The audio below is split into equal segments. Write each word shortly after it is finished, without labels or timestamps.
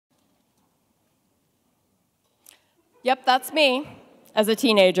Yep, that's me as a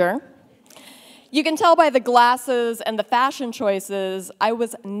teenager. You can tell by the glasses and the fashion choices, I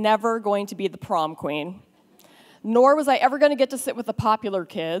was never going to be the prom queen, nor was I ever going to get to sit with the popular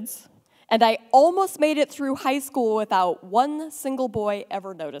kids, and I almost made it through high school without one single boy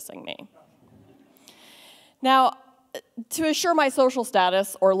ever noticing me. Now, to assure my social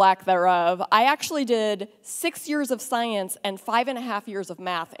status, or lack thereof, I actually did 6 years of science and 5.5 years of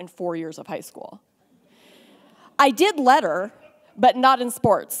math in 4 years of high school. I did letter, but not in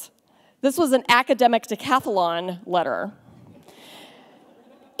sports. This was an academic decathlon letter.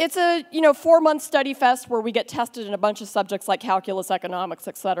 It's a 4-month study fest where we get tested in a bunch of subjects like calculus, economics,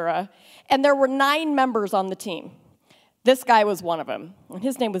 etc. And there were 9 members on the team. This guy was one of them, and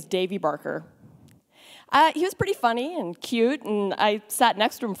his name was Davy Barker. He was pretty funny and cute, and I sat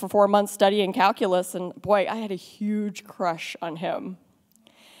next to him for 4 months studying calculus, and boy, I had a huge crush on him.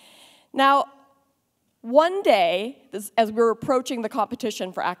 Now, one day, as we were approaching the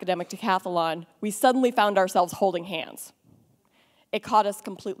competition for academic decathlon, we suddenly found ourselves holding hands. It caught us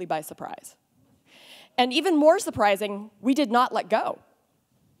completely by surprise. And even more surprising, we did not let go.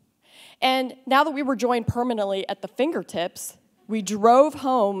 And now that we were joined permanently at the fingertips, we drove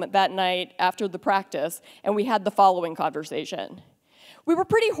home that night after the practice, and we had the following conversation. We were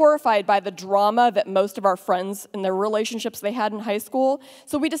pretty horrified by the drama that most of our friends and their relationships they had in high school,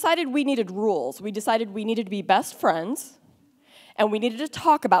 so we decided we needed rules. We decided we needed to be best friends, and we needed to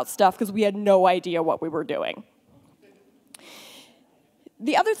talk about stuff because we had no idea what we were doing.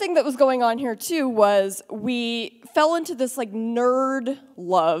 The other thing that was going on here, too, was we fell into this nerd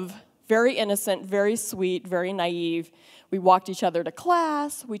love, very innocent, very sweet, very naive. We walked each other to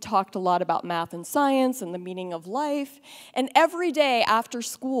class, we talked a lot about math and science and the meaning of life, and every day after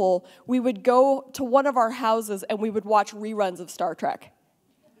school, we would go to one of our houses and we would watch reruns of Star Trek.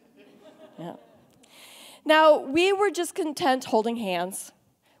 Yeah. Now, we were just content holding hands.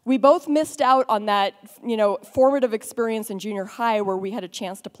 We both missed out on that, formative experience in junior high where we had a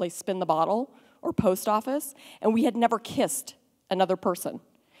chance to play spin the bottle or post office, and we had never kissed another person.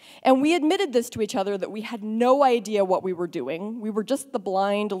 And we admitted this to each other that we had no idea what we were doing. We were just the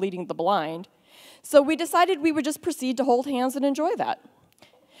blind leading the blind. So we decided we would just proceed to hold hands and enjoy that.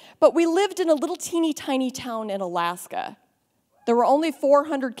 But we lived in a little teeny tiny town in Alaska. There were only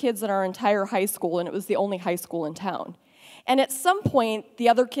 400 kids in our entire high school, and it was the only high school in town. And at some point, the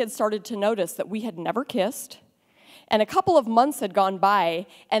other kids started to notice that we had never kissed, and a couple of months had gone by,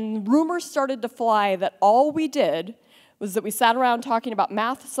 and rumors started to fly that all we did was that we sat around talking about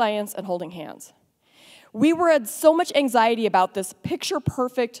math, science, and holding hands. We had so much anxiety about this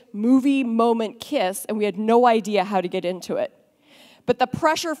picture-perfect movie moment kiss, and we had no idea how to get into it. But the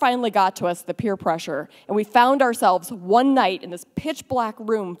pressure finally got to us, the peer pressure, and we found ourselves one night in this pitch-black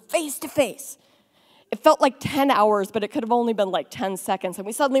room, face to face. It felt like 10 hours, but it could have only been 10 seconds, and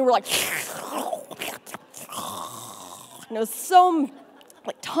we suddenly were and it was so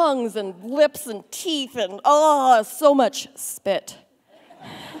tongues and lips and teeth and so much spit.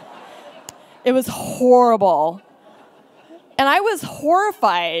 It was horrible. And I was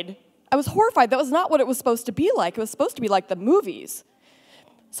horrified. That was not what it was supposed to be like. It was supposed to be like the movies.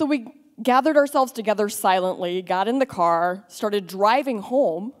 So we gathered ourselves together silently, got in the car, started driving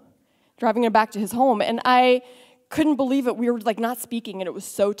him back to his home, and I couldn't believe it. We were not speaking, and it was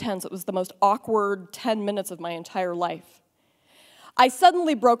so tense. It was the most awkward 10 minutes of my entire life. I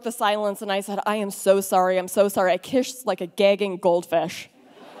suddenly broke the silence, and I said, I am so sorry, I'm so sorry. I kissed like a gagging goldfish.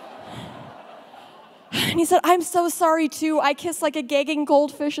 And he said, I'm so sorry, too. I kissed like a gagging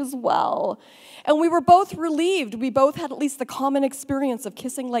goldfish as well. And we were both relieved. We both had at least the common experience of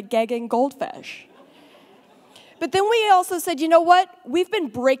kissing like gagging goldfish. But then we also said, you know what? We've been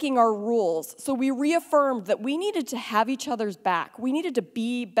breaking our rules. So we reaffirmed that we needed to have each other's back. We needed to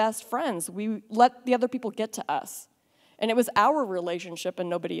be best friends. We let the other people get to us. And it was our relationship and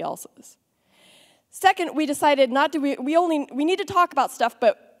nobody else's. Second, we decided we need to talk about stuff,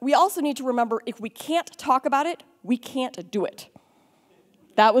 but we also need to remember if we can't talk about it, we can't do it.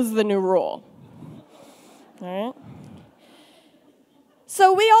 That was the new rule. All right?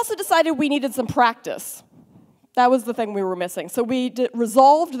 So we also decided we needed some practice. That was the thing we were missing. So we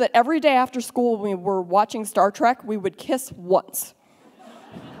resolved that every day after school when we were watching Star Trek, we would kiss once.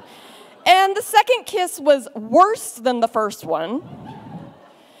 And the second kiss was worse than the first one.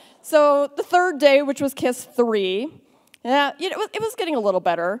 So the third day, which was kiss 3, it was getting a little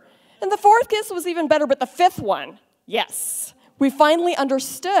better. And the fourth kiss was even better, but the fifth one, yes. We finally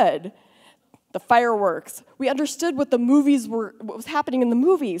understood the fireworks. We understood what what was happening in the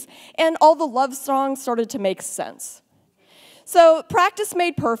movies. And all the love songs started to make sense. So practice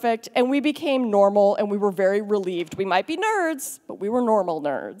made perfect, and we became normal, and we were very relieved. We might be nerds, but we were normal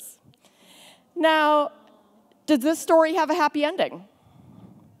nerds. Now, did this story have a happy ending?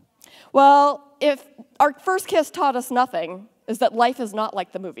 Well, if our first kiss taught us nothing, is that life is not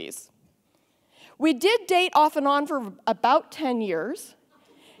like the movies. We did date off and on for about 10 years,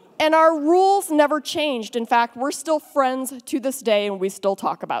 and our rules never changed. In fact, we're still friends to this day, and we still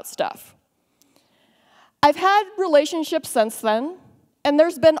talk about stuff. I've had relationships since then, and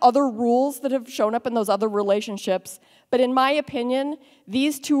there's been other rules that have shown up in those other relationships, but in my opinion,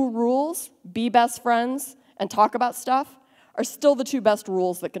 these two rules, be best friends and talk about stuff, are still the two best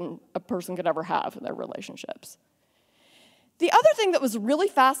rules that a person could ever have in their relationships. The other thing that was really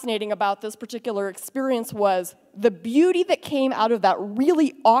fascinating about this particular experience was the beauty that came out of that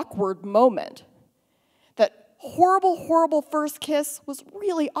really awkward moment. That horrible, horrible first kiss was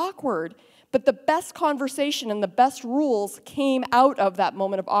really awkward, but the best conversation and the best rules came out of that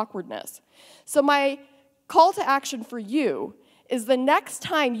moment of awkwardness. So my call to action for you is the next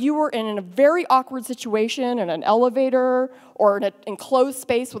time you are in a very awkward situation in an elevator or in an enclosed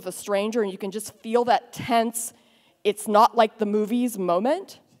space with a stranger and you can just feel that tense, it's not like the movies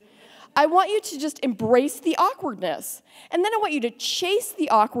moment, I want you to just embrace the awkwardness. And then I want you to chase the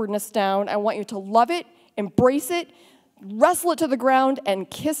awkwardness down. I want you to love it, embrace it, wrestle it to the ground, and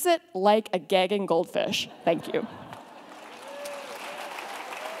kiss it like a gagging goldfish. Thank you.